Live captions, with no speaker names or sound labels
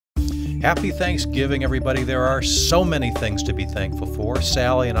Happy Thanksgiving, everybody. There are so many things to be thankful for.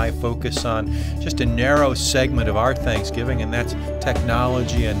 Sally and I focus on just a narrow segment of our Thanksgiving, and that's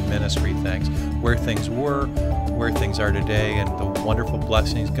technology and ministry things, where things were, where things are today, and the wonderful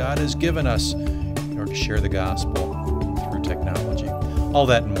blessings God has given us in order to share the gospel through technology. All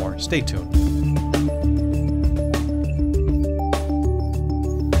that and more. Stay tuned.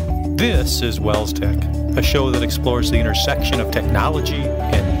 This is WELSTech, a show that explores the intersection of technology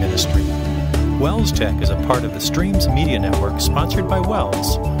and ministry. WELSTech is a part of the Streams Media Network sponsored by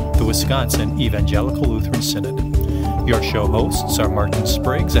WELS, the Wisconsin Evangelical Lutheran Synod. Your show hosts are Martin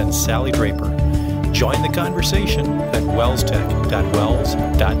Spriggs and Sallie Draper. Join the conversation at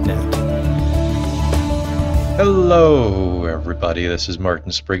wellstech.wels.net. Hello, everybody. This is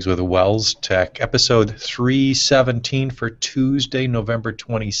Martin Spriggs with WELSTech, episode 317 for Tuesday, November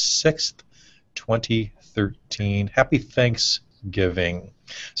 26th, 2013. Happy Thanksgiving.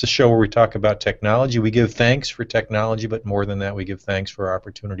 It's a show where we talk about technology. We give thanks for technology, but more than that, we give thanks for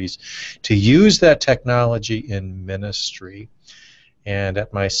opportunities to use that technology in ministry. And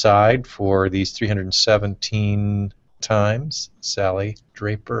at my side for these 317 times, Sallie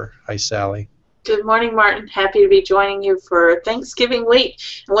Draper. Hi, Sallie. Good morning, Martin. Happy to be joining you for Thanksgiving week.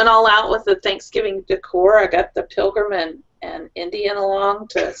 I went all out with the Thanksgiving decor. I got the pilgrim and Indian along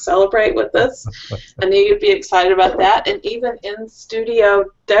to celebrate with us. I knew you'd be excited about that. And even in-studio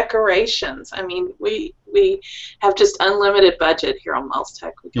decorations. I mean, we have just unlimited budget here on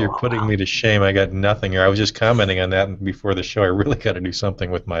WELSTech. You're putting me to shame. I got nothing here. I was just commenting on that before the show. I really got to do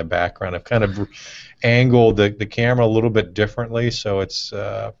something with my background. I've kind of angled the camera a little bit differently, so it's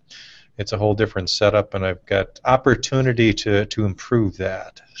a whole different setup, and I've got opportunity to improve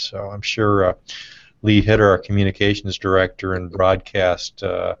that. So I'm sure Lee Hitter, our communications director and broadcast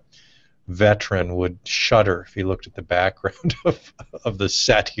veteran, would shudder if he looked at the background of the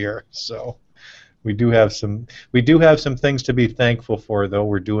set here. So we do have some things to be thankful for, though.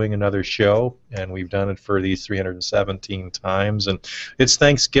 We're doing another show, and we've done it for these 317 times, and it's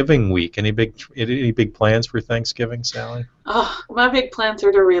Thanksgiving week. Any big plans for Thanksgiving, Sallie? Oh, my big plans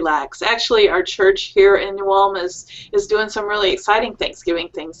are to relax. Actually, our church here in New Ulm is doing some really exciting Thanksgiving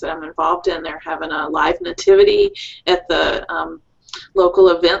things that I'm involved in. They're having a live nativity at the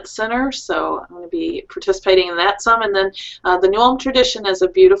local event center, so I'm going to be participating in that some. And then the New Ulm tradition is a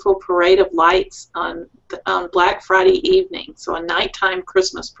beautiful parade of lights on Black Friday evening, so a nighttime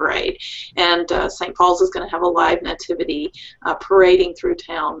Christmas parade. And St. Paul's is going to have a live nativity parading through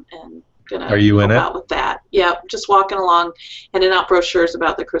town, and are you in it? Out with that. Yeah, just walking along, handing out brochures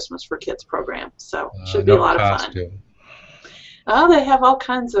about the Christmas for Kids program. So should be a lot of fun. Oh, they have all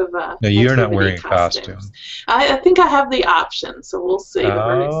kinds of no, you're not wearing costumes. a costume. I think I have the option, so we'll see. The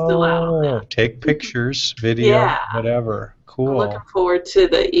verdict's still out on that. Take pictures, video, whatever. Cool. I'm looking forward to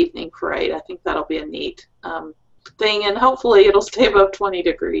the evening parade. I think that'll be a neat thing, and hopefully it'll stay above 20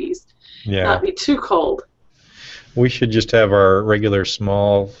 degrees. Yeah. Not be too cold. We should just have our regular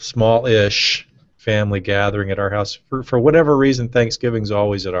small-ish family gathering at our house. For whatever reason, Thanksgiving's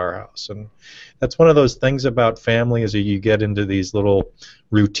always at our house, and that's one of those things about family is that you get into these little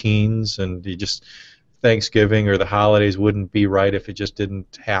routines, and you just Thanksgiving or the holidays wouldn't be right if it just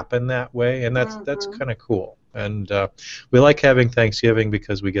didn't happen that way, and that's kind of cool. And we like having Thanksgiving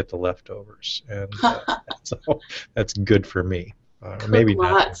because we get the leftovers, and so that's good for me. Maybe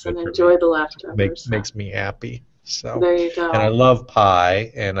lots and enjoy the leftovers. Makes me happy. So there you go. And I love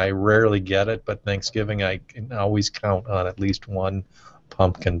pie, and I rarely get it, but Thanksgiving I can always count on at least one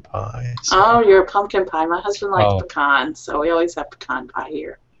pumpkin pie. So. Oh, you're a pumpkin pie. My husband likes pecan, so we always have pecan pie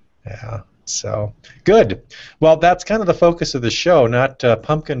here. Yeah, so good. Well, that's kind of the focus of the show, not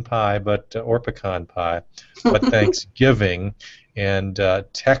pumpkin pie, or pecan pie, but Thanksgiving and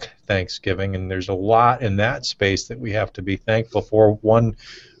tech Thanksgiving, and there's a lot in that space that we have to be thankful for. One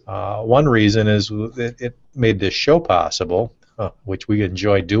reason is that it made this show possible, which we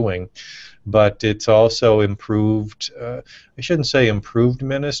enjoy doing, but it's also improved. I shouldn't say improved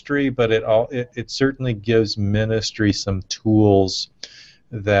ministry, but it certainly gives ministry some tools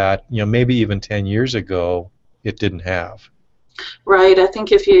that maybe even 10 years ago it didn't have. Right. I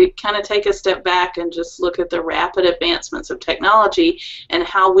think if you kind of take a step back and just look at the rapid advancements of technology and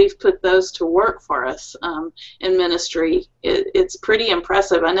how we've put those to work for us in ministry, it's pretty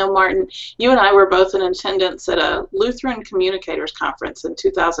impressive. I know, Martin, you and I were both in attendance at a Lutheran Communicators Conference in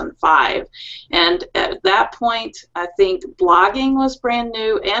 2005, and at that point, I think blogging was brand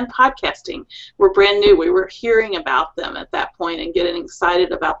new and podcasting were brand new. We were hearing about them at that point and getting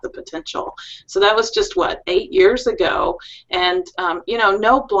excited about the potential. So that was just, what, 8 years ago, and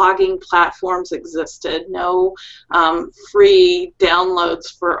no blogging platforms existed, no free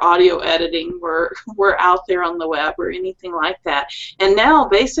downloads for audio editing were out there on the web or anything like that. And now,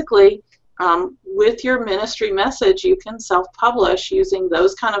 basically, with your ministry message, you can self-publish using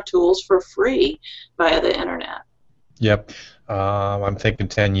those kind of tools for free via the internet. Yep. I'm thinking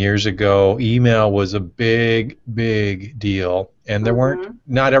 10 years ago, email was a big, big deal, and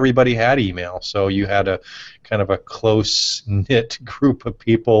not everybody had email, so you had a kind of a close-knit group of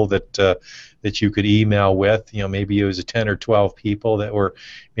people that you could email with. Maybe it was 10 or 12 people that were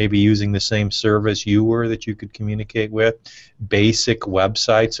maybe using the same service you were that you could communicate with. Basic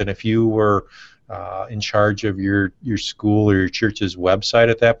websites, and if you were in charge of your school or your church's website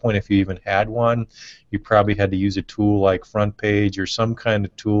at that point, if you even had one, you probably had to use a tool like Front Page or some kind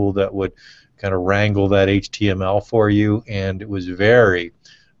of tool that would kind of wrangle that HTML for you, and it was very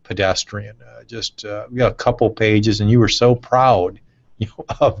pedestrian. Just a couple pages, and you were so proud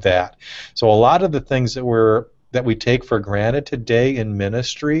of that. So a lot of the things that we take for granted today in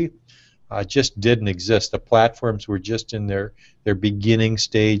ministry just didn't exist. The platforms were just in their beginning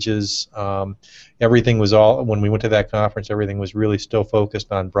stages. Everything was when we went to that conference, everything was really still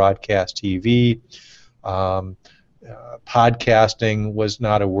focused on broadcast TV. Podcasting was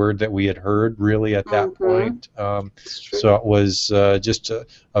not a word that we had heard really at that point. So it was just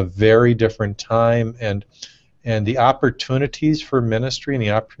a very different time, and the opportunities for ministry and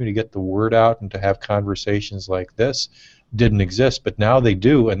the opportunity to get the word out and to have conversations like this didn't exist, but now they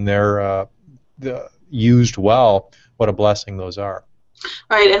do, and they're used well. What a blessing those are.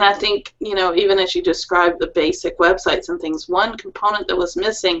 Right, and I think, even as you described the basic websites and things, one component that was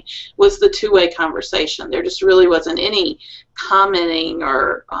missing was the two-way conversation. There just really wasn't any commenting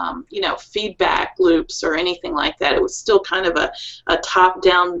or, feedback loops or anything like that. It was still kind of a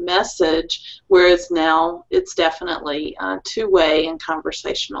top-down message, whereas now it's definitely two-way and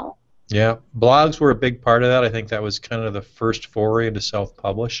conversational. Yeah, blogs were a big part of that. I think that was kind of the first foray into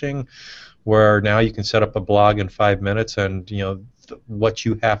self-publishing, where now you can set up a blog in 5 minutes, and what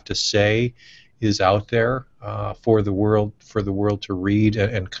you have to say is out there for the world to read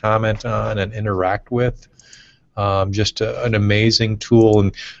and comment on and interact with. Just an amazing tool,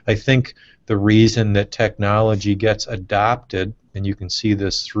 and I think the reason that technology gets adopted, and you can see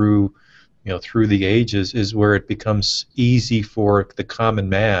this through the ages, is where it becomes easy for the common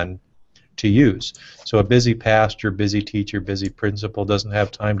man to use. So a busy pastor, busy teacher, busy principal doesn't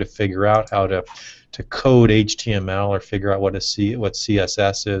have time to figure out how to code HTML or figure out what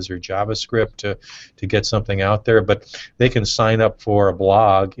CSS is or JavaScript to get something out there, but they can sign up for a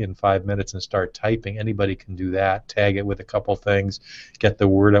blog in 5 minutes and start typing. Anybody can do that, tag it with a couple things, get the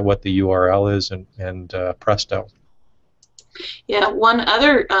word at what the URL is, and presto. Yeah, one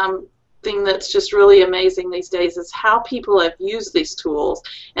other thing that's just really amazing these days is how people have used these tools,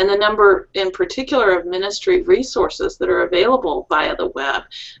 and the number in particular of ministry resources that are available via the web.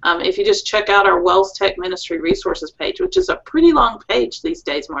 If you just check out our WELSTech ministry resources page, which is a pretty long page these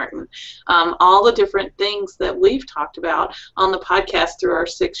days, Martin, all the different things that we've talked about on the podcast through our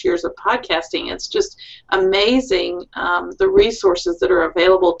 6 years of podcasting, it's just amazing the resources that are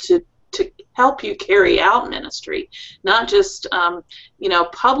available to help you carry out ministry, not just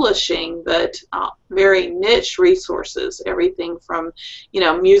publishing, but very niche resources, everything from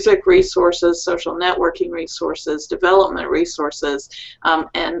music resources, social networking resources, development resources,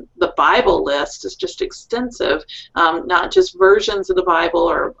 and the Bible list is just extensive, not just versions of the Bible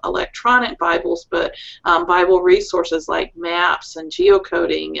or electronic Bibles, but Bible resources like maps and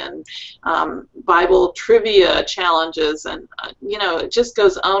geocoding and Bible trivia challenges, and it just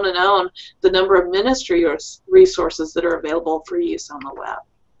goes on and on, the number of ministry resources that are available for use on the web.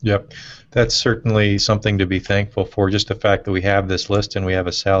 Yep, that's certainly something to be thankful for, just the fact that we have this list and we have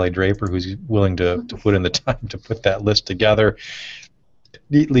a Sallie Draper who's willing to put in the time to put that list together,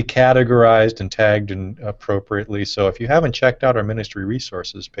 neatly categorized and tagged and appropriately. So if you haven't checked out our ministry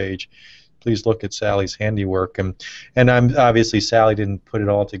resources page, please look at Sallie's handiwork. And I'm obviously, Sallie didn't put it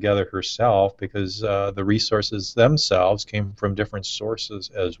all together herself, because the resources themselves came from different sources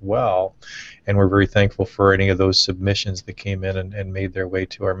as well, and we're very thankful for any of those submissions that came in and made their way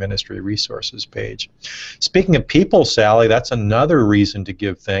to our ministry resources page. Speaking of people, Sallie, that's another reason to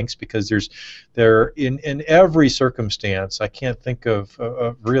give thanks, because in every circumstance, I can't think of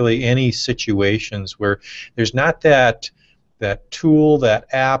really any situations where there's not that that tool, that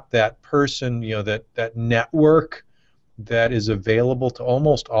app, that person, that network that is available to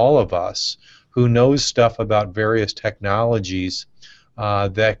almost all of us who knows stuff about various technologies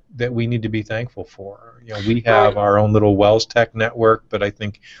that we need to be thankful for. We have Right. our own little WELSTech network, but I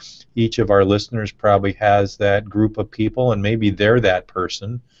think each of our listeners probably has that group of people, and maybe they're that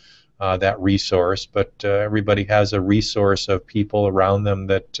person, that resource, but everybody has a resource of people around them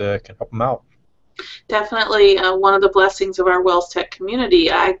that can help them out. Definitely one of the blessings of our WELSTech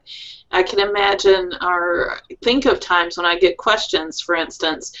community. I can imagine or think of times when I get questions, for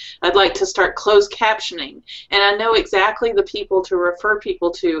instance, I'd like to start closed captioning, and I know exactly the people to refer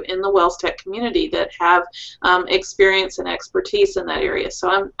people to in the WELSTech community that have experience and expertise in that area.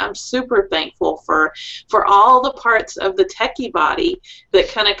 So I'm super thankful for all the parts of the techie body that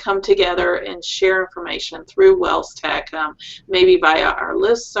kind of come together and share information through WELSTech, maybe via our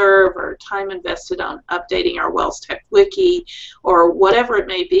listserv or time invested on updating our WELSTech wiki or whatever it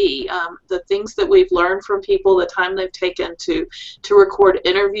may be. The things that we've learned from people, the time they've taken to record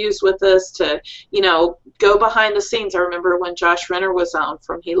interviews with us, to go behind the scenes. I remember when Josh Renner was on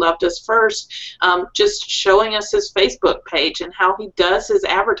from He Loved Us First, just showing us his Facebook page and how he does his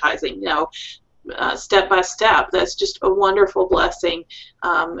advertising, step by step. That's just a wonderful blessing,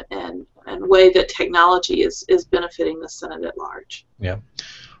 and way that technology is benefiting the Senate at large. Yeah.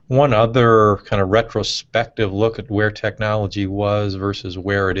 One other kind of retrospective look at where technology was versus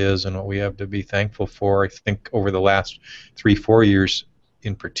where it is and what we have to be thankful for, I think over the last 3-4 years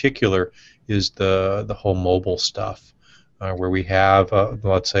in particular, is the whole mobile stuff, where we have,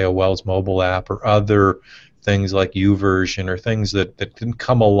 let's say, a WELS mobile app or other things like YouVersion or things that can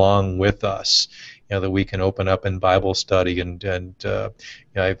come along with us, that we can open up in Bible study, and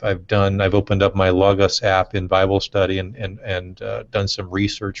I've opened up my Logos app in Bible study and done some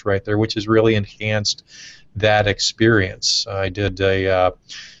research right there, which has really enhanced that experience. I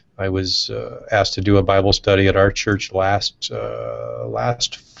was asked to do a Bible study at our church last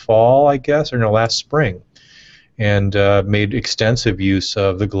fall, I guess, or no, last spring, and made extensive use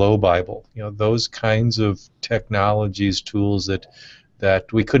of the Glow Bible. Those kinds of technologies, tools that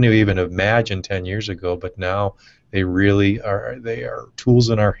we couldn't have even imagined 10 years ago, but now they really are. They are tools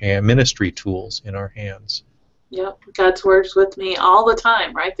in our hand, ministry tools in our hands. Yep, God's Word's with me all the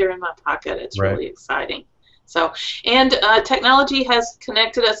time, right there in my pocket. It's Right. really exciting. So, and technology has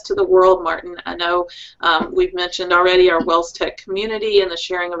connected us to the world, Martin. I know we've mentioned already our WELSTech community and the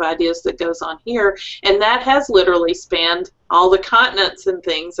sharing of ideas that goes on here, and that has literally spanned all the continents and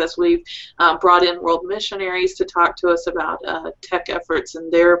things as we've brought in world missionaries to talk to us about tech efforts in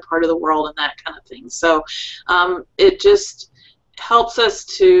their part of the world and that kind of thing. So it just helps us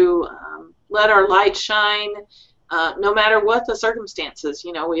to let our light shine. No matter what the circumstances,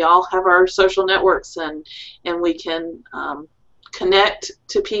 we all have our social networks, and we can connect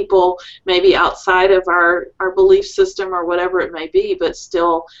to people maybe outside of our belief system or whatever it may be, but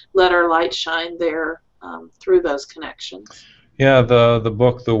still let our light shine there through those connections. Yeah, the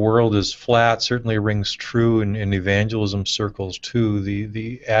book "The World is Flat" certainly rings true in evangelism circles too.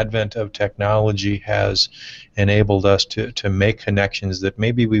 The advent of technology has enabled us to make connections that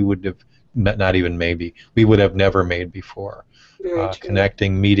maybe we would have, not even maybe, we would have never made before. Very true.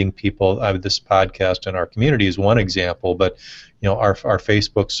 Connecting, meeting people. This podcast in our community is one example, but our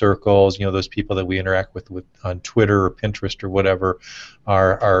Facebook circles, those people that we interact with on Twitter or Pinterest or whatever,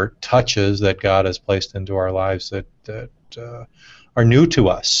 are touches that God has placed into our lives that are new to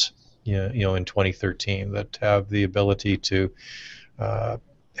us, in 2013, that have the ability to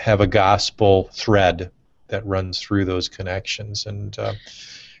have a gospel thread that runs through those connections,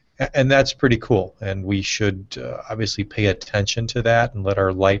 and that's pretty cool, and we should obviously pay attention to that and let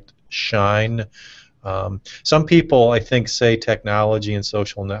our light shine. Some people, I think, say technology and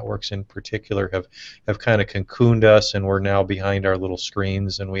social networks in particular have kind of cocooned us, and we're now behind our little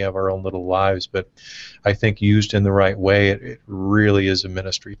screens and we have our own little lives, but I think used in the right way, it really is a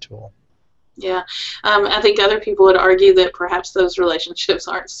ministry tool. Yeah, I think other people would argue that perhaps those relationships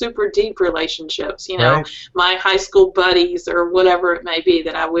aren't super deep relationships. Right. My high school buddies or whatever it may be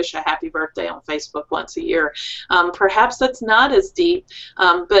that I wish a happy birthday on Facebook once a year. Perhaps that's not as deep,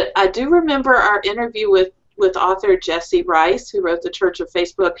 but I do remember our interview with author Jesse Rice, who wrote The Church of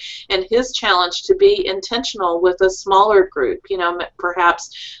Facebook, and his challenge to be intentional with a smaller group.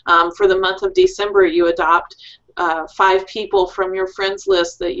 Perhaps for the month of December, you adopt 5 people from your friends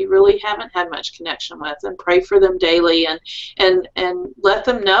list that you really haven't had much connection with, and pray for them daily, and let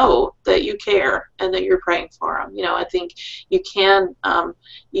them know that you care and that you're praying for them. I think you can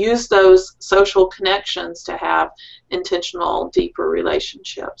use those social connections to have intentional, deeper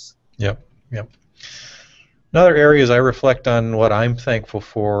relationships. Yep. Another area is I reflect on what I'm thankful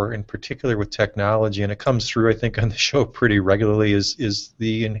for, in particular with technology, and it comes through, I think, on the show pretty regularly, is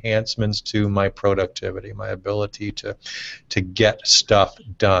the enhancements to my productivity, my ability to get stuff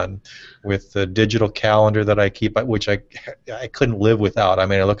done. With the digital calendar that I keep, which I couldn't live without. I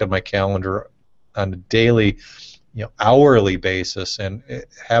mean, I look at my calendar on a daily, hourly basis, and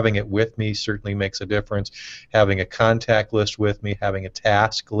having it with me certainly makes a difference. Having a contact list with me, having a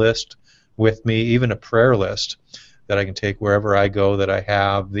task list with me, even a prayer list that I can take wherever I go, that I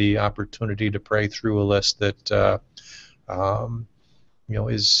have the opportunity to pray through a list that um,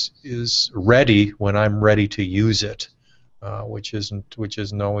 is ready when I'm ready to use it, which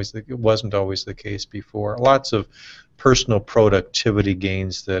isn't always it wasn't always the case before. Lots of personal productivity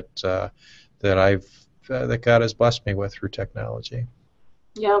gains that God has blessed me with through technology.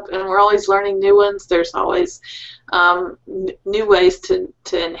 Yep, and we're always learning new ones. There's always new ways to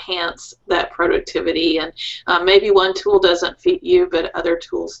enhance that productivity, and maybe one tool doesn't fit you, but other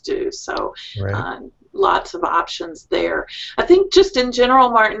tools do. So Right. lots of options there. I think just in general,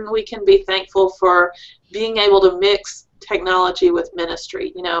 Martin, we can be thankful for being able to mix technology with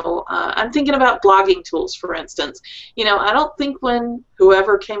ministry. I'm thinking about blogging tools, for instance. I don't think when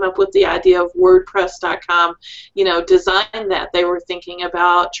whoever came up with the idea of WordPress.com, designed that, they were thinking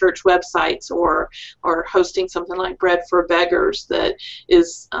about church websites or hosting something like Bread for Beggars that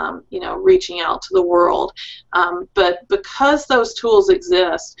is, reaching out to the world. But because those tools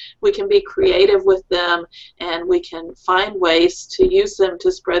exist, we can be creative with them, and we can find ways to use them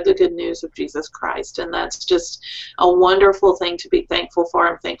to spread the good news of Jesus Christ. And that's just a wonderful thing to be thankful for.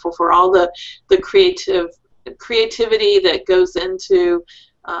 I'm thankful for all the creativity that goes into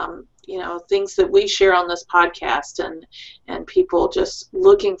things that we share on this podcast, and people just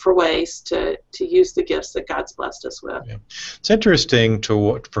looking for ways to use the gifts that God's blessed us with. Yeah. It's interesting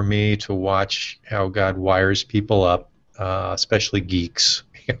for me to watch how God wires people up, especially geeks,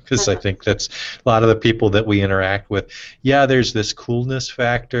 because I think that's a lot of the people that we interact with. Yeah, there's this coolness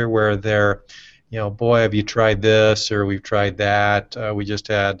factor where they're, boy, have you tried this, or we've tried that. We just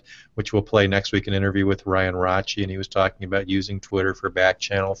had, which we'll play next week, an interview with Ryan Rachi, and he was talking about using Twitter for back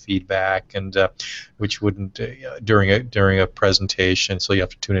channel feedback, and which wouldn't during a presentation. So you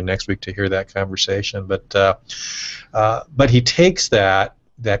have to tune in next week to hear that conversation. But he takes that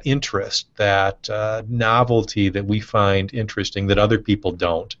interest, that novelty that we find interesting that other people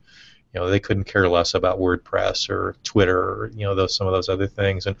don't. They couldn't care less about WordPress or Twitter or some of those other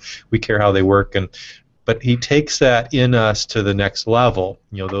things, and we care how they work. But he takes that in us to the next level.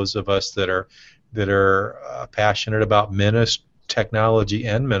 Those of us that are passionate about technology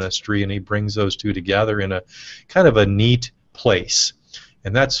and ministry, and he brings those two together in a kind of a neat place.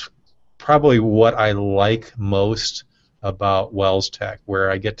 And that's probably what I like most about WELSTech, where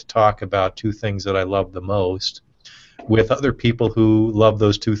I get to talk about two things that I love the most with other people who love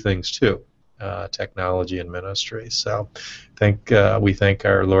those two things too, technology and ministry. So we thank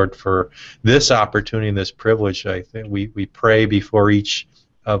our Lord for this opportunity and this privilege. I think we pray before each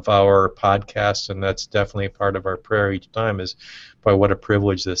of our podcasts, and that's definitely a part of our prayer each time, is by what a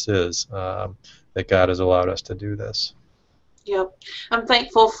privilege this is, that God has allowed us to do this. Yep. I'm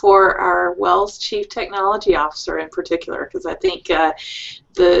thankful for our WELS Chief Technology Officer in particular, because I think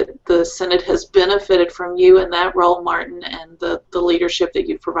the Synod has benefited from you in that role, Martin, and the leadership that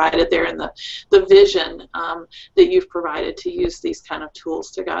you've provided there, and the vision that you've provided to use these kind of tools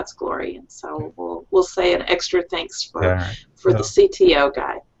to God's glory. And so we'll say an extra thanks for the CTO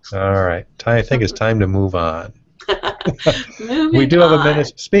guy. All right. I think it's time to move on. We do have a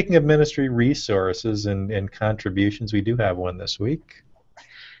speaking of ministry resources and contributions, we do have one this week.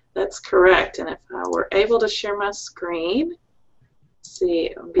 That's correct. And if I were able to share my screen,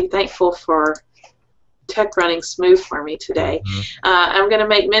 see, be thankful for tech running smooth for me today. Mm-hmm. I'm going to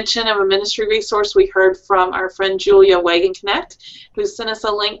make mention of a ministry resource we heard from our friend Julia Wagenknecht, who sent us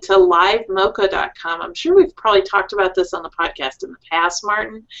a link to livemocha.com. I'm sure we've probably talked about this on the podcast in the past,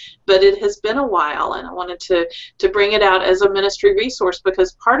 Martin, but it has been a while, and I wanted to bring it out as a ministry resource,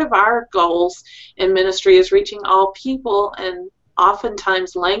 because part of our goals in ministry is reaching all people, and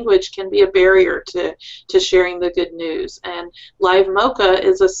oftentimes language can be a barrier to sharing the good news. And Live Mocha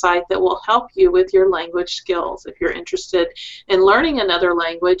is a site that will help you with your language skills. If you're interested in learning another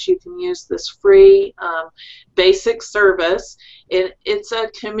language, you can use this free basic service. It's a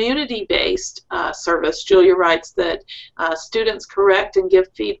community-based service. Julia writes that students correct and give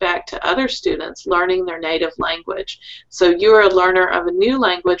feedback to other students learning their native language. So you're a learner of a new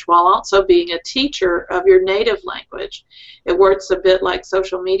language while also being a teacher of your native language. It works a bit like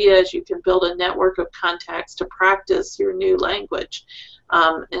social media, as you can build a network of contacts to practice your new language.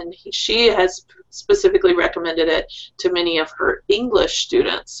 and she has specifically recommended it to many of her English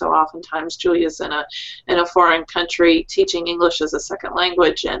students. So oftentimes Julia's in a foreign country teaching English as a second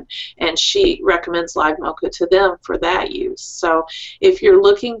language, and she recommends Live Mocha to them for that use. So if you're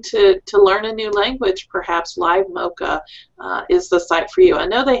looking to learn a new language, perhaps Live Mocha is the site for you. I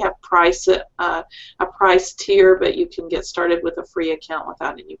know they have a price tier, but you can get started with a free account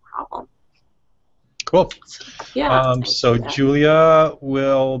without any problem. Cool. Yeah. So Julia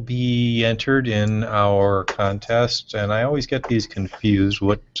will be entered in our contest, and I always get these confused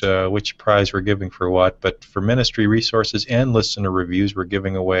which prize we're giving for what. But for ministry resources and listener reviews, we're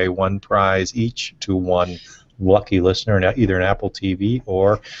giving away one prize each to one lucky listener, either an Apple TV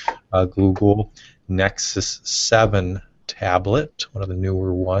or a Google Nexus 7 tablet, one of the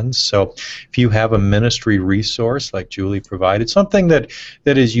newer ones. So if you have a ministry resource like Julie provided, something that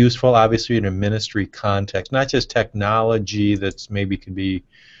is useful obviously in a ministry context, not just technology that's maybe could be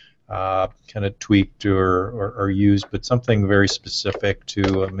kind of tweaked or used, but something very specific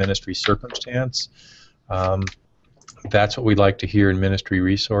to a ministry circumstance. That's what we'd like to hear in ministry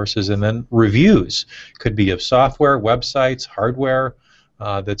resources. And then reviews could be of software, websites, hardware,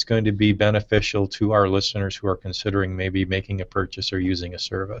 that's going to be beneficial to our listeners who are considering maybe making a purchase or using a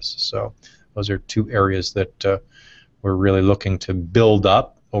service. So those are two areas that we're really looking to build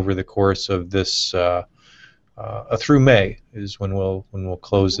up over the course of this through May is when we'll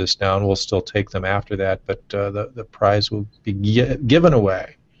close this down. We'll still take them after that, but the prize will be given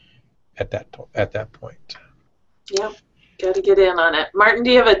away at that point. Yep. Got to get in on it. Martin, do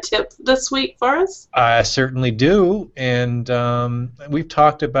you have a tip this week for us? I certainly do, and we've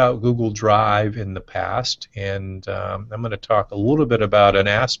talked about Google Drive in the past, and I'm going to talk a little bit about an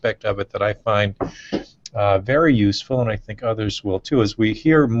aspect of it that I find very useful, and I think others will too, as we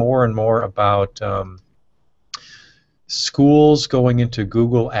hear more and more about schools going into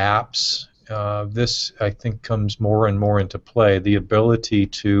Google Apps. This, I think, comes more and more into play, the ability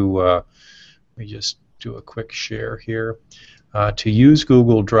to, let me just do a quick share here, to use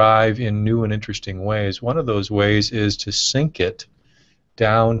Google Drive in new and interesting ways. One of those ways is to sync it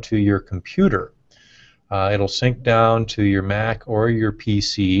down to your computer. It'll sync down to your Mac or your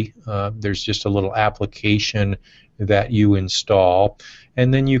PC. There's just a little application that you install,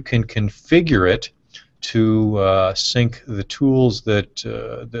 and then you can configure it to sync the tools that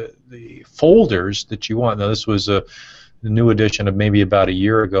the folders that you want. Now, this was the new edition of maybe about a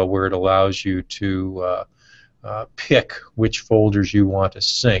year ago, where it allows you to pick which folders you want to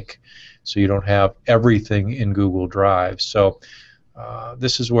sync, so you don't have everything in Google Drive. So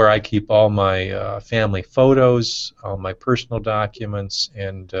this is where I keep all my family photos, all my personal documents,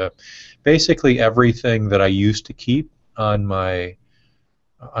 and basically everything that I used to keep on my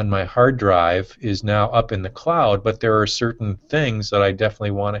hard drive is now up in the cloud. But there are certain things that I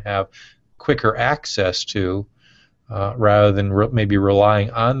definitely want to have quicker access to, rather than maybe relying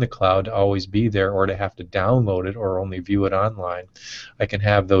on the cloud to always be there, or to have to download it or only view it online. I can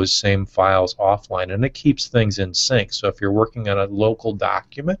have those same files offline, and it keeps things in sync. So if you're working on a local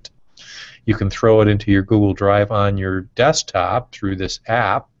document, you can throw it into your Google Drive on your desktop through this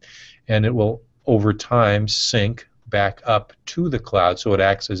app, and it will over time sync back up to the cloud, so it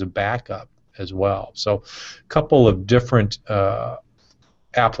acts as a backup as well. So a couple of different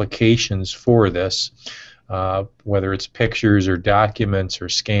applications for this. Whether it's pictures or documents or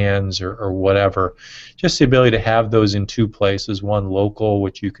scans or whatever, just the ability to have those in two places, one local,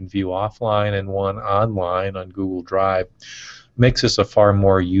 which you can view offline, and one online on Google Drive, makes this a far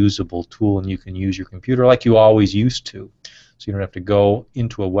more usable tool, and you can use your computer like you always used to. So you don't have to go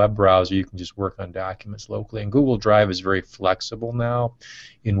into a web browser, you can just work on documents locally. And Google Drive is very flexible now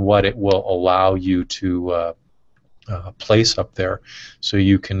in what it will allow you to place up there. So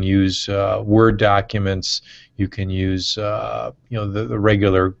you can use Word documents, you can use the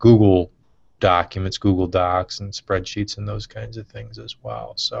regular Google documents, Google Docs and spreadsheets and those kinds of things as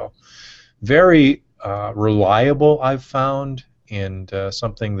well. So very reliable, I've found, and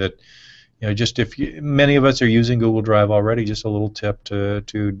something that, just many of us are using Google Drive already, just a little tip to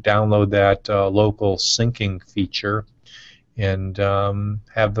download that local syncing feature and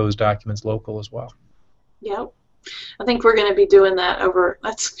have those documents local as well. Yep. I think we're going to be doing that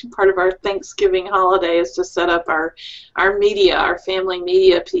that's part of our Thanksgiving holiday, is to set up our media, our family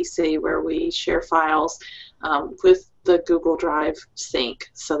media PC, where we share files with the Google Drive sync,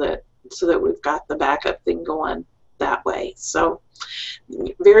 so that we've got the backup thing going that way. So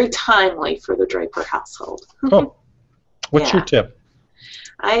very timely for the Draper household. Cool. What's your tip?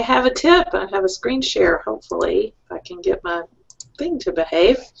 I have a tip. I have a screen share, hopefully, if I can get my thing to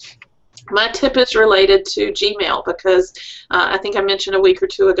behave. My tip is related to Gmail because I think I mentioned a week or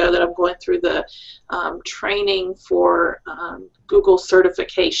two ago that I'm going through the training for Google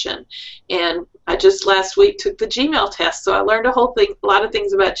certification, and I just last week took the Gmail test, so I learned a lot of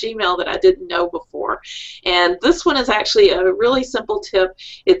things about Gmail that I didn't know before. And this one is actually a really simple tip.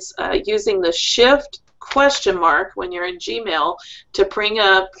 It's using the Shift question mark when you're in Gmail to bring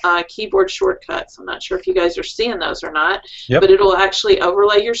up keyboard shortcuts. I'm not sure if you guys are seeing those or not, Yep. but it'll actually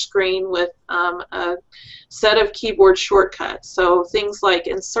overlay your screen with a set of keyboard shortcuts. So things like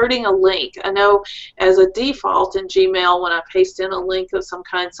inserting a link. I know as a default in Gmail, when I paste in a link of some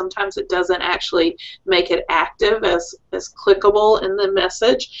kind, sometimes it doesn't actually make it active as clickable in the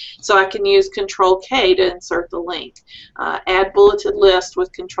message. So I can use Control-K to insert the link. Add bulleted list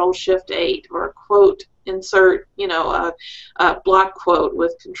with Control-Shift-8, or a quote insert, a block quote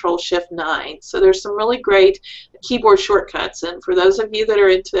with Control-Shift-9. So there's some really great keyboard shortcuts, and for those of you that are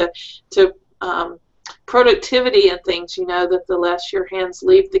into productivity and things, you know that the less your hands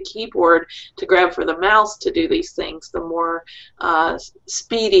leave the keyboard to grab for the mouse to do these things, the more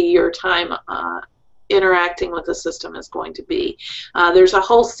speedy your time interacting with the system is going to be. There's a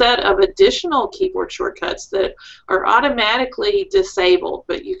whole set of additional keyboard shortcuts that are automatically disabled,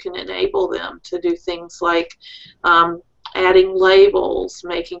 but you can enable them to do things like adding labels,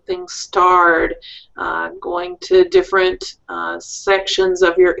 making things starred, going to different sections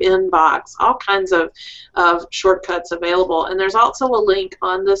of your inbox, all kinds of shortcuts available. And there's also a link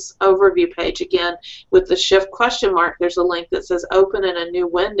on this overview page, again, with the Shift question mark. There's a link that says open in a new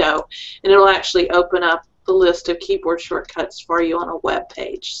window, and it'll actually open up the list of keyboard shortcuts for you on a web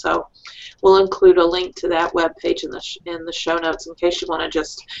page. So we'll include a link to that web page in the show notes in case you want to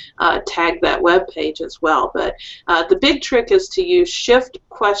just tag that web page as well. But the big trick is to use Shift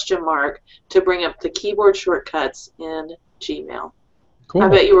question mark to bring up the keyboard shortcuts in Gmail. Cool. I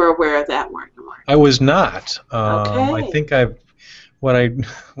bet you were aware of that, weren't you, Mark? I was not. Okay. I think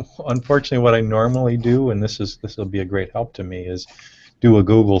unfortunately what I normally do, and this will be a great help to me, is do a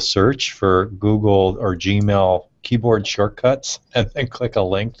Google search for Google or Gmail keyboard shortcuts and then click a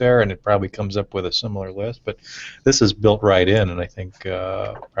link there, and it probably comes up with a similar list. But this is built right in, and I think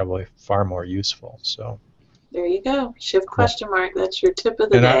probably far more useful. So there you go. Shift question mark. That's your tip of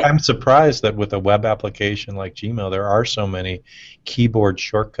the day. I'm surprised that with a web application like Gmail, there are so many keyboard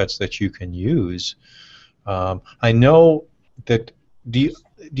shortcuts that you can use. I know that. Do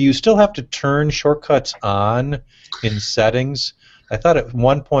you still have to turn shortcuts on in settings? I thought at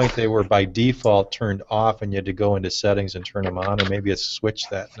one point they were by default turned off and you had to go into settings and turn them on, or maybe it's switched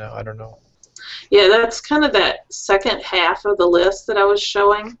that now. I don't know. Yeah, that's kind of that second half of the list that I was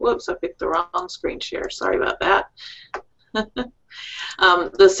showing. Whoops, I picked the wrong screen share. Sorry about that.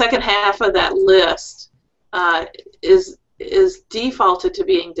 The second half of that list is defaulted to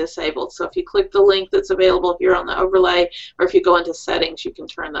being disabled. So if you click the link that's available here on the overlay, or if you go into settings, you can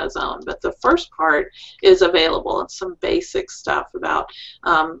turn those on. But the first part is available, and some basic stuff about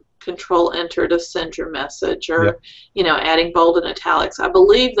Control-Enter to send your message, or adding bold and italics. I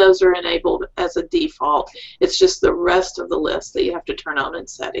believe those are enabled as a default. It's just the rest of the list that you have to turn on in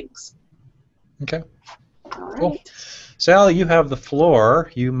settings. Okay. All right. Cool. Sallie, you have the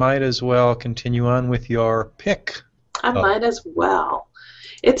floor. You might as well continue on with your pick. I might as well.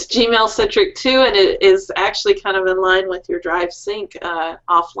 It's Gmail centric too, and it is actually kind of in line with your Drive Sync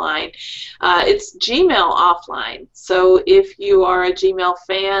offline. It's Gmail offline. So if you are a Gmail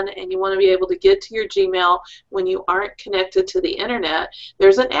fan and you want to be able to get to your Gmail when you aren't connected to the internet,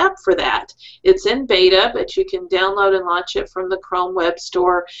 there's an app for that. It's in beta, but you can download and launch it from the Chrome Web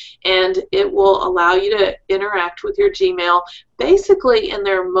Store, and it will allow you to interact with your Gmail basically in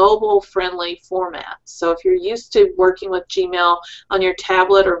their mobile-friendly format. So if you're used to working with Gmail on your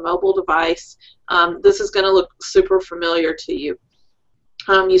tablet or mobile device, this is going to look super familiar to you.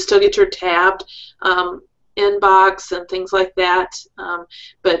 You still get your tabbed inbox and things like that,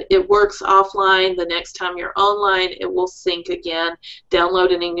 but it works offline. The next time you're online, it will sync again,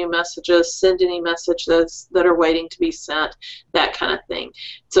 download any new messages, send any messages that are waiting to be sent, that kind of thing.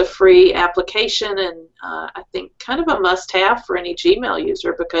 It's a free application, and I think kind of a must-have for any Gmail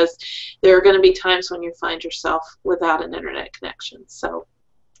user, because there are going to be times when you find yourself without an internet connection. So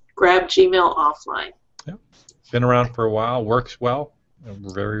grab Gmail offline. Yep. Been around for a while, works well.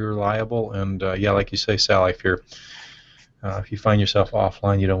 Very reliable, and yeah, like you say, Sallie, if you find yourself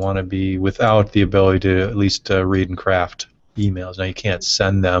offline, you don't want to be without the ability to at least read and craft emails. Now you can't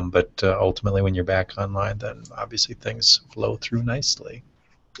send them, but ultimately, when you're back online, then obviously things flow through nicely.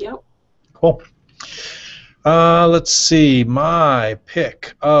 Yep. Cool. Let's see. My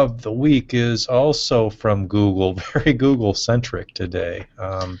pick of the week is also from Google. Very Google centric today.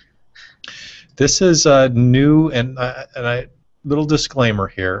 This is new, and little disclaimer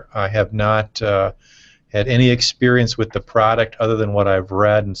here. I have not had any experience with the product other than what I've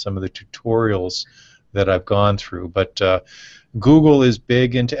read and some of the tutorials that I've gone through. But Google is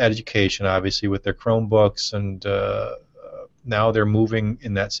big into education, obviously, with their Chromebooks, and now they're moving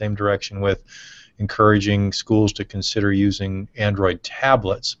in that same direction with encouraging schools to consider using Android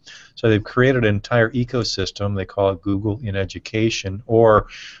tablets. So they've created an entire ecosystem. They call it Google in Education, or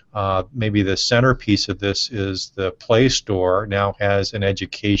maybe the centerpiece of this is the Play Store now has an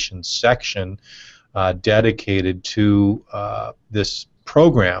education section dedicated to this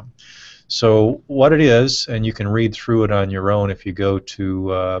program. So what it is, and you can read through it on your own if you go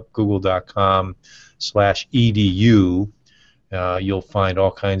to google.com/edu. You'll find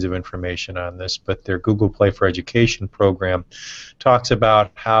all kinds of information on this, but their Google Play for Education program talks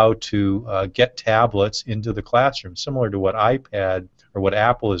about how to get tablets into the classroom, similar to what iPad or what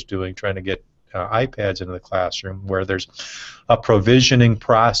Apple is doing, trying to get iPads into the classroom, where there's a provisioning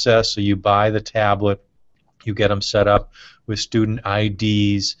process. So you buy the tablet, you get them set up with student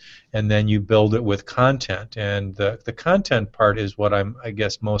IDs, and then you build it with content. And the content part is what I'm, I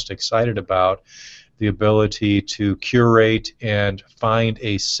guess, most excited about. The ability to curate and find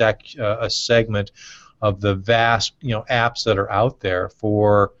a segment of the vast apps that are out there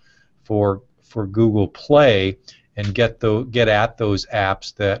for Google Play, and get at those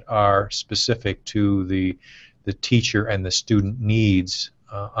apps that are specific to the teacher and the student needs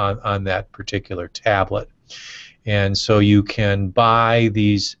on that particular tablet. And so you can buy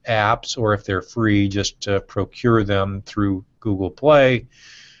these apps, or if they're free, just procure them through Google Play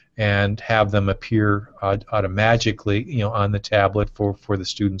and have them appear automatically, on the tablet for the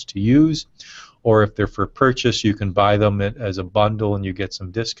students to use. Or if they're for purchase, you can buy them as a bundle and you get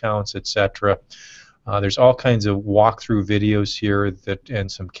some discounts, etc. There's all kinds of walkthrough videos here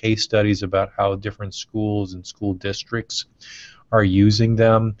and some case studies about how different schools and school districts are using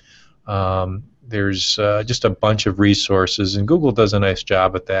them. There's just a bunch of resources, and Google does a nice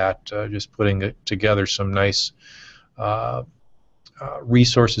job at that, just putting together some nice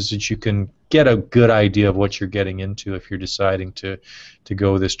resources that you can get a good idea of what you're getting into if you're deciding to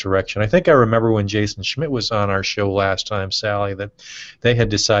go this direction. I think I remember when Jason Schmidt was on our show last time, Sallie, that they had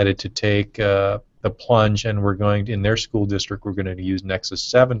decided to take the plunge, and in their school district, we're going to use Nexus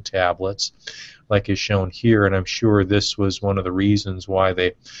 7 tablets, like is shown here, and I'm sure this was one of the reasons why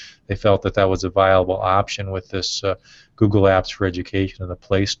they felt that was a viable option with this Google Apps for Education in the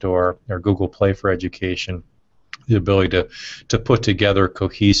Play Store, or Google Play for Education, the ability to put together a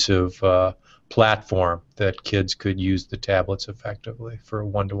cohesive platform that kids could use the tablets effectively for a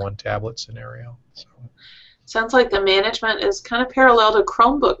one-to-one tablet scenario. So. Sounds like the management is kind of parallel to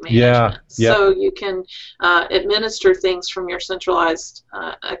Chromebook management. Yeah, yep. So you can administer things from your centralized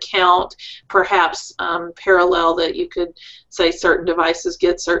account, perhaps parallel that you could say certain devices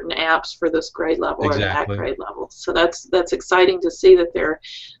get certain apps for this grade level or that grade level. So that's exciting to see that they're,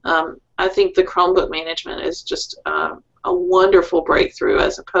 I think the Chromebook management is just a wonderful breakthrough,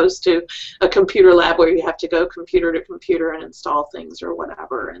 as opposed to a computer lab where you have to go computer to computer and install things or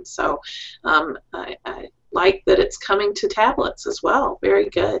whatever. And so I like that it's coming to tablets as well. Very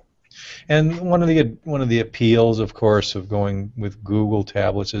good. And one of the appeals, of course, of going with Google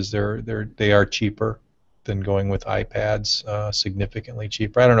tablets is they are cheaper than going with iPads, significantly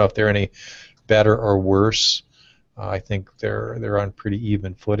cheaper. I don't know if they're any better or worse. I think they're on pretty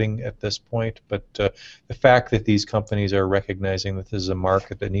even footing at this point. But the fact that these companies are recognizing that this is a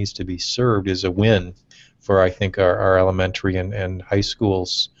market that needs to be served is a win for, I think, our elementary and high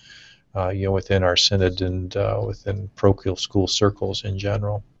schools, within our synod and within parochial school circles in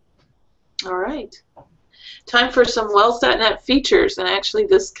general. All right. Time for some WELS.net features, and actually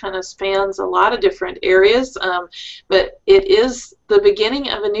this kind of spans a lot of different areas, but it is the beginning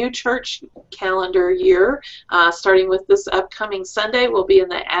of a new church calendar year. Starting with this upcoming Sunday, we'll be in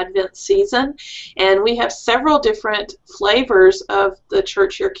the Advent season, and we have several different flavors of the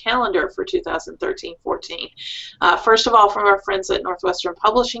church year calendar for 2013-14. First of all, from our friends at Northwestern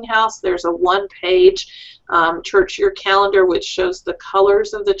Publishing House, there's a one-page church year calendar which shows the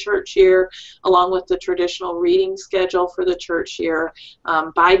colors of the church year along with the traditional reading schedule for the church year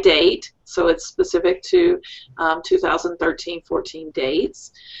by date. So it's specific to 2013-14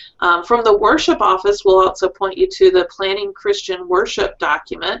 dates. From the worship office, we'll also point you to the Planning Christian Worship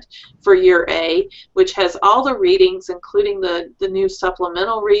document for Year A, which has all the readings, including the new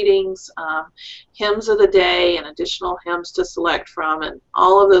supplemental readings, hymns of the day, and additional hymns to select from, and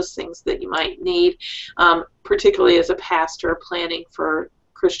all of those things that you might need, particularly as a pastor planning for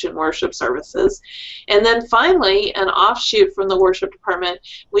Christian worship services. And then finally, an offshoot from the worship department,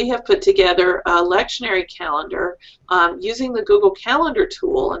 we have put together a lectionary calendar using the Google Calendar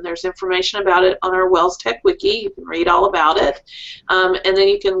tool, and there's information about it on our WELSTech wiki. You can read all about it. And then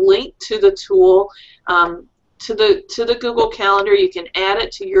you can link to the tool to the Google Calendar. You can add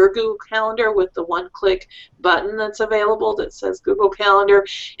it to your Google Calendar with the one-click button that's available that says Google Calendar.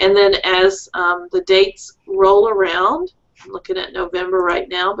 And then as the dates roll around, I'm looking at November right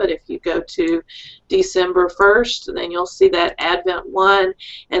now, but if you go to December 1st, then you'll see that Advent 1,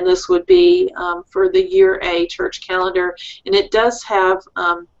 and this would be for the Year A church calendar. And it does have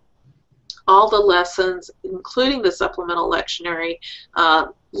all the lessons, including the supplemental lectionary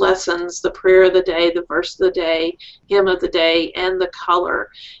lessons, the prayer of the day, the verse of the day, hymn of the day, and the color.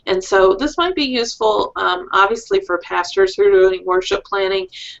 And so this might be useful, obviously, for pastors who are doing worship planning,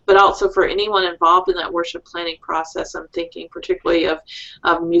 but also for anyone involved in that worship planning process. I'm thinking particularly of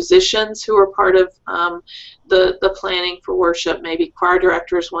musicians who are part of the planning for worship. Maybe choir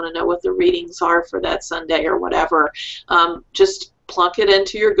directors want to know what the readings are for that Sunday or whatever. Just plunk it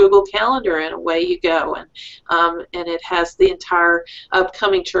into your Google Calendar and away you go, and it has the entire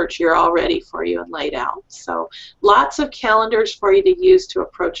upcoming church year all ready for you and laid out. So lots of calendars for you to use to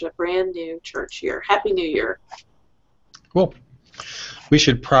approach a brand new church year. Happy New Year. Cool. We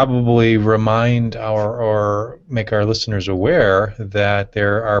should probably remind or make our listeners aware that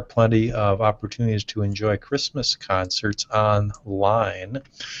there are plenty of opportunities to enjoy Christmas concerts online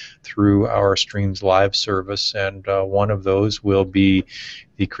through our Streams live service, and one of those will be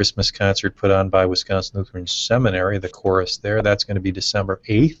the Christmas concert put on by Wisconsin Lutheran Seminary, the chorus there. That's going to be December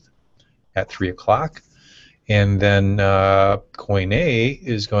 8th at 3 o'clock. And then Koine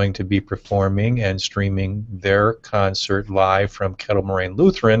is going to be performing and streaming their concert live from Kettle Moraine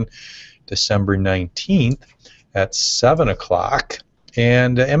Lutheran December 19th at 7 o'clock.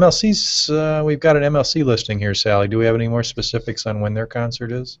 And MLC's, we've got an MLC listing here, Sally. Do we have any more specifics on when their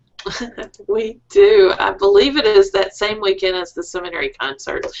concert is? We do. I believe it is that same weekend as the seminary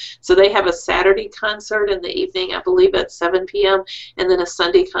concert. So they have a Saturday concert in the evening, I believe at 7 p.m., and then a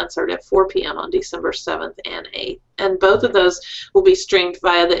Sunday concert at 4 p.m. on December 7th and 8th. And both of those will be streamed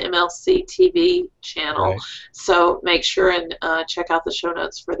via the MLC TV channel. Right. So make sure and check out the show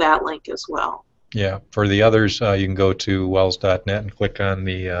notes for that link as well. Yeah, for the others, you can go to wels.net and click on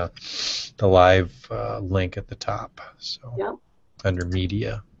the live link at the top. So yep. Under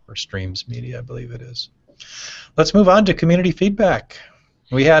media or streams media, I believe it is. Let's move on to community feedback.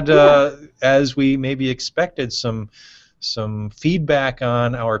 We had, as we maybe expected, some feedback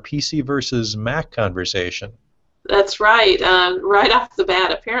on our PC versus Mac conversation. That's right. Right off the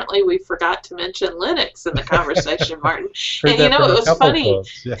bat, apparently we forgot to mention Linux in the conversation, Martin. And you know, it was funny.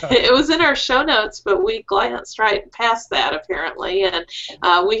 Yeah. It was in our show notes, but we glanced right past that apparently, and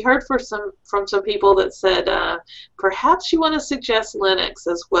we heard from some people that said perhaps you want to suggest Linux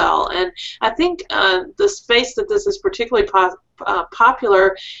as well. And I think the space that this is particularly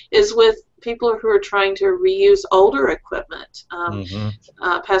popular is with people who are trying to reuse older equipment.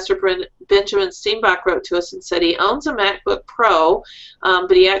 Pastor Benjamin Steenbach wrote to us and said he owns a MacBook Pro,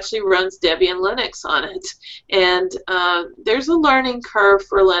 but he actually runs Debian Linux on it. And there's a learning curve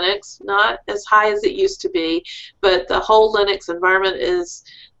for Linux, not as high as it used to be, but the whole Linux environment is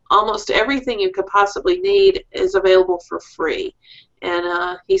almost everything you could possibly need is available for free.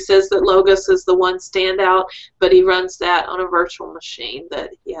 And he says that Logos is the one standout, but he runs that on a virtual machine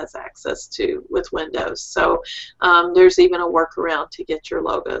that he has access to with Windows. So there's even a workaround to get your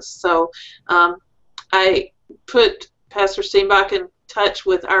Logos. So I put Pastor Steenbach in touch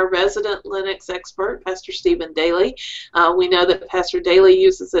with our resident Linux expert, Pastor Stephen Daly. We know that Pastor Daly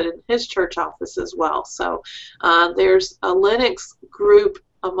uses it in his church office as well. So there's a Linux group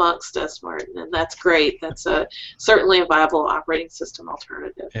amongst us, Martin, and that's great. That's certainly a viable operating system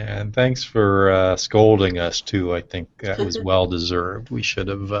alternative. And thanks for scolding us too. I think that was well deserved. We should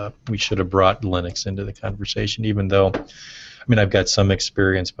have brought Linux into the conversation, even though, I mean, I've got some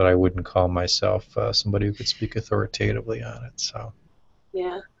experience, but I wouldn't call myself somebody who could speak authoritatively on it. So.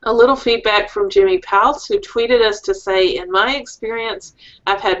 Yeah. A little feedback from Jimmy Pouts, who tweeted us to say, in my experience,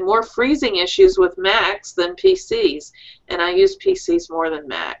 I've had more freezing issues with Macs than PCs, and I use PCs more than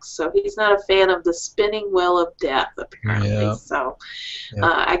Macs. So he's not a fan of the spinning wheel of death, apparently. Yeah. So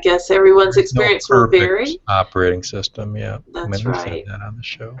I guess everyone's experience will vary. Operating system, yeah. That's right. We said that on the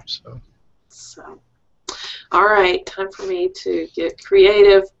show. So, all right, time for me to get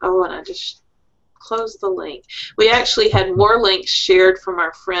creative. Oh, and I just close the link. We actually had more links shared from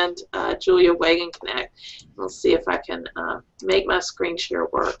our friend Julia Wagenknecht. We'll see if I can make my screen share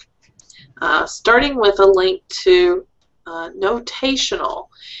work. Starting with a link to notational.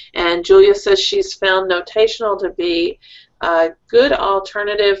 And Julia says she's found notational to be a good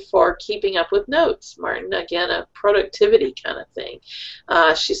alternative for keeping up with notes. Martin, again, a productivity kind of thing.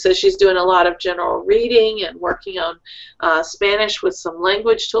 She says she's doing a lot of general reading and working on Spanish with some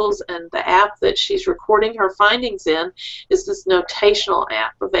language tools, and the app that she's recording her findings in is this notational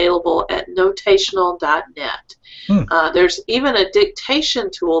app available at notational.net. There's even a dictation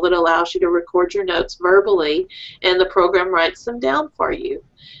tool that allows you to record your notes verbally, and the program writes them down for you.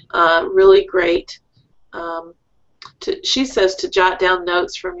 Really great. She says to jot down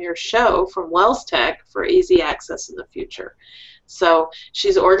notes from your show from WELSTech for easy access in the future. So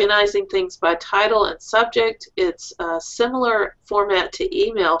she's organizing things by title and subject. It's a similar format to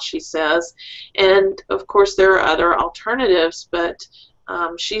email, she says, and of course there are other alternatives, but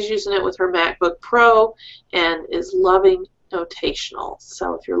she's using it with her MacBook Pro and is loving notational.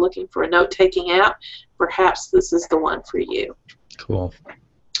 So if you're looking for a note-taking app, perhaps this is the one for you. Cool.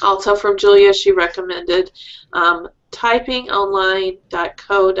 Also from Julia, she recommended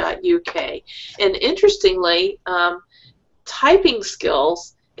typingonline.co.uk. And interestingly, typing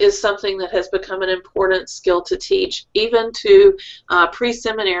skills is something that has become an important skill to teach, even to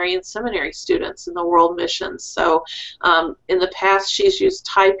pre-seminary and seminary students in the world missions. So in the past, she's used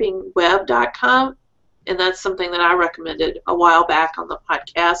typingweb.com, and that's something that I recommended a while back on the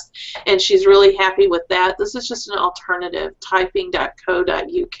podcast, and she's really happy with that. This is just an alternative, typing.co.uk,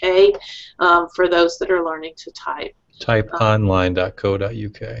 for those that are learning to type.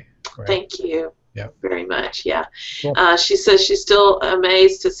 Typeonline.co.uk. Right. Thank you. Yeah. Very much, yeah. Cool. She says she's still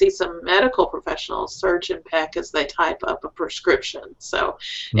amazed to see some medical professionals surge and peck as they type up a prescription. So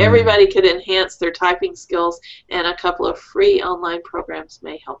everybody could enhance their typing skills, and a couple of free online programs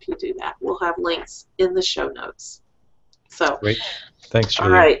may help you do that. We'll have links in the show notes. So, great. Thanks,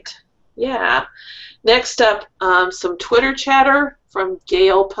 Julia. all right. Yeah. Next up, some Twitter chatter from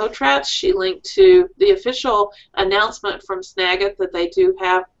Gail Potratz. She linked to the official announcement from Snagit that they do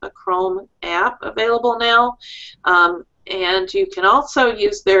have a Chrome app available now. And you can also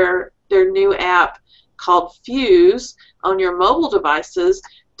use their new app called Fuse on your mobile devices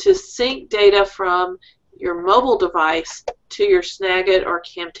to sync data from your mobile device to your Snagit or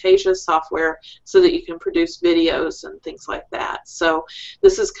Camtasia software so that you can produce videos and things like that. So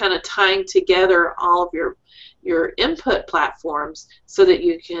this is kind of tying together all of your input platforms so that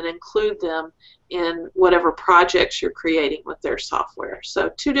you can include them in whatever projects you're creating with their software. So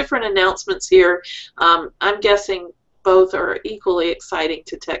two different announcements here. I'm guessing both are equally exciting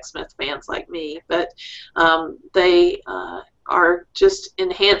to TechSmith fans like me, but they are just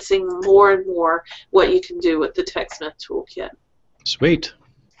enhancing more and more what you can do with the TechSmith toolkit. Sweet.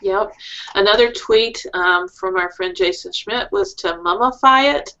 Yep. Another tweet from our friend Jason Schmidt was to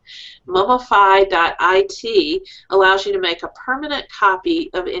Mummify it. Mummify.it allows you to make a permanent copy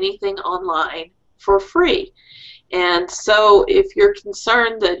of anything online for free. And so if you're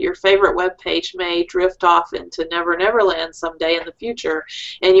concerned that your favorite web page may drift off into Never Never Land someday in the future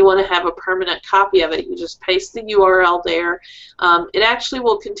and you want to have a permanent copy of it, you just paste the URL there. It actually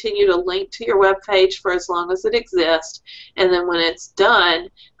will continue to link to your web page for as long as it exists, and then when it's done,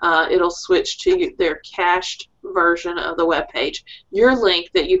 it'll switch to their cached version of the web page. Your link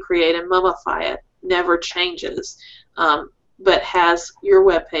that you create and Mummify it never changes, but has your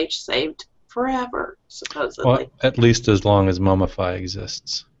web page saved forever, supposedly. Well, at least as long as Mummify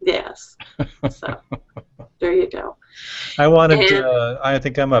exists. Yes. So, there you go. I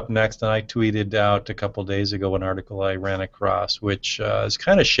think I'm up next, and I tweeted out a couple days ago an article I ran across, which is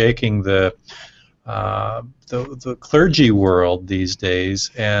kind of shaking the clergy world these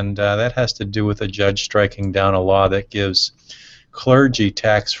days, and that has to do with a judge striking down a law that gives clergy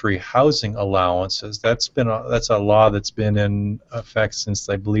tax-free housing allowances. That's a law that's been in effect since,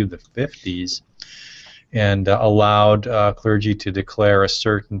 I believe, the 50s, and allowed clergy to declare a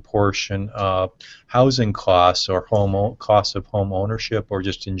certain portion of housing costs or costs of home ownership or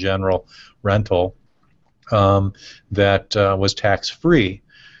just in general rental that was tax-free.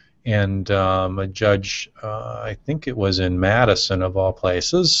 And a judge, I think it was in Madison of all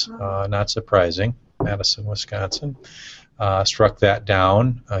places, not surprising, Madison, Wisconsin, struck that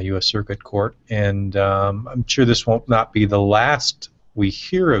down, U.S. Circuit Court, and I'm sure this won't not be the last we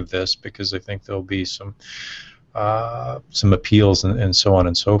hear of this, because I think there'll be some appeals and so on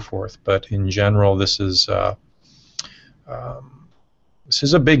and so forth. But in general, this is a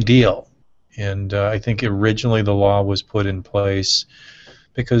big deal, and I think originally the law was put in place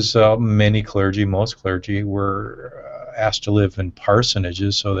because most clergy were asked to live in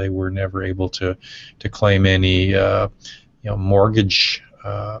parsonages, so they were never able to claim any mortgage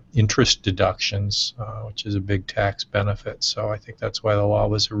interest deductions, which is a big tax benefit. So I think that's why the law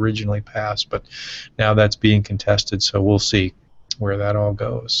was originally passed, but now that's being contested, so we'll see where that all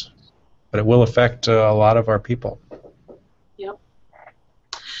goes. But it will affect a lot of our people. Yep.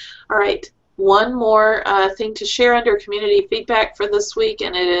 All right. One more thing to share under community feedback for this week,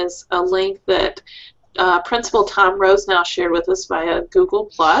 and it is a link that Principal Tom Rose now shared with us via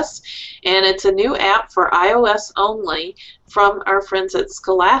Google+, and it's a new app for iOS only from our friends at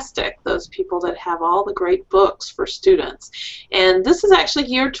Scholastic, those people that have all the great books for students. And this is actually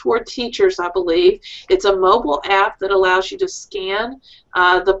geared toward teachers, I believe. It's a mobile app that allows you to scan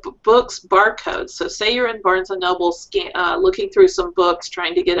the book's barcode. So say you're in Barnes & Noble looking through some books,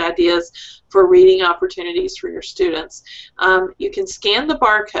 trying to get ideas for reading opportunities for your students. You can scan the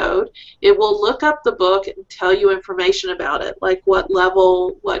barcode. It will look up the book and tell you information about it, like what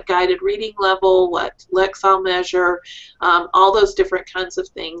level, what guided reading level, what Lexile measure, all those different kinds of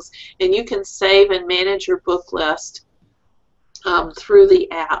things. And you can save and manage your book list through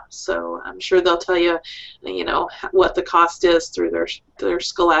the app. So I'm sure they'll tell you, you know, what the cost is through their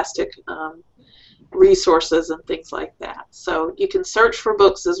Scholastic resources and things like that. So you can search for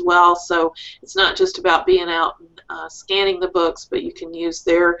books as well. So it's not just about being out and scanning the books, but you can use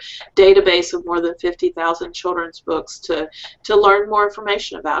their database of more than 50,000 children's books to learn more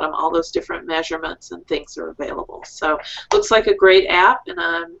information about them. All those different measurements and things are available. So looks like a great app, and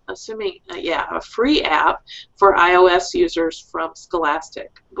I'm assuming, yeah, a free app for iOS users from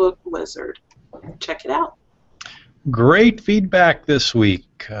Scholastic Book Wizard. Check it out. Great feedback this week.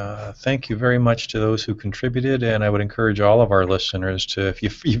 Thank you very much to those who contributed, and I would encourage all of our listeners to,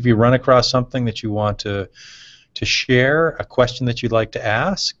 if you run across something that you want to share, a question that you'd like to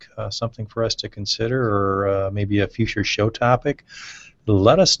ask, something for us to consider, or maybe a future show topic,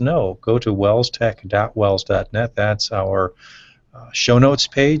 let us know. Go to wellstech.wels.net. That's our show notes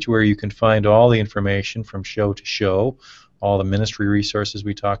page where you can find all the information from show to show, all the ministry resources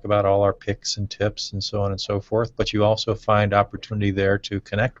we talk about, all our picks and tips and so on and so forth. But you also find opportunity there to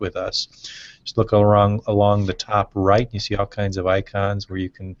connect with us. Just look along the top right, you see all kinds of icons where you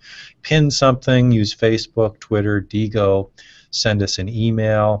can pin something, use Facebook, Twitter, Digo, send us an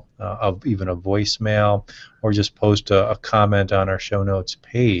email, even a voicemail, or just post a comment on our show notes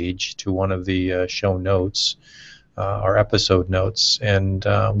page to one of the show notes, our episode notes, and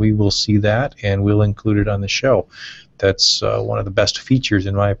we will see that and we'll include it on the show. That's one of the best features,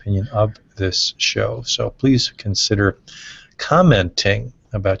 in my opinion, of this show. So please consider commenting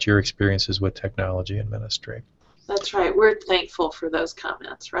about your experiences with technology and ministry. That's right. We're thankful for those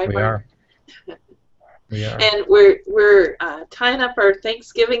comments, right, We Mark? are. We are. And we're tying up our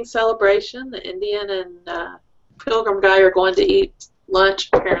Thanksgiving celebration. The Indian and Pilgrim guy are going to eat lunch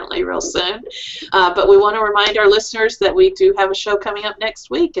apparently real soon. But we want to remind our listeners that we do have a show coming up next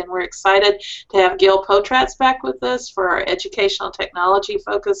week, and we're excited to have Gail Potratz back with us for our educational technology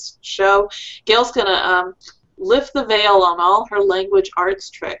focused show. Gail's going to lift the veil on all her language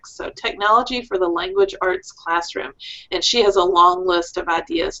arts tricks, so technology for the language arts classroom, and she has a long list of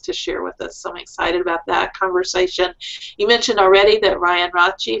ideas to share with us, so I'm excited about that conversation. You mentioned already that Ryan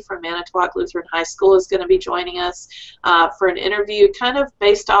Rachi from Manitowoc Lutheran High School is going to be joining us for an interview kind of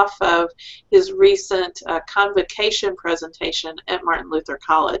based off of his recent convocation presentation at Martin Luther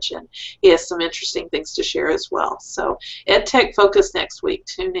College, and he has some interesting things to share as well. So EdTech Focus next week.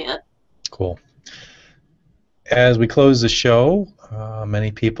 Tune in. Cool. As we close the show,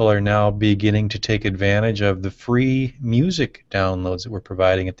 many people are now beginning to take advantage of the free music downloads that we're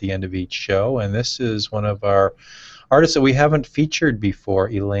providing at the end of each show, and this is one of our artists that we haven't featured before,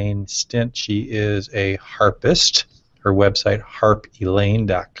 Elaine Stint. She is a harpist. Her website,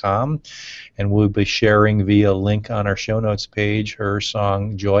 harpelaine.com, and we'll be sharing via link on our show notes page her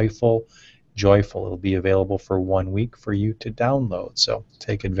song Joyful. It'll be available for 1 week for you to download, so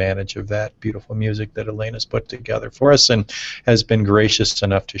take advantage of that beautiful music that Elaine has put together for us and has been gracious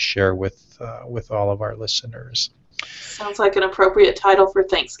enough to share with all of our listeners. Sounds like an appropriate title for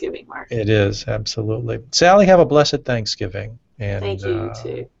Thanksgiving, Mark. It is, absolutely. Sallie, have a blessed Thanksgiving. And thank you,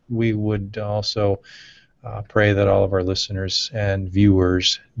 too. We would also pray that all of our listeners and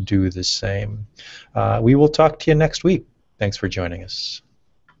viewers do the same. We will talk to you next week. Thanks for joining us.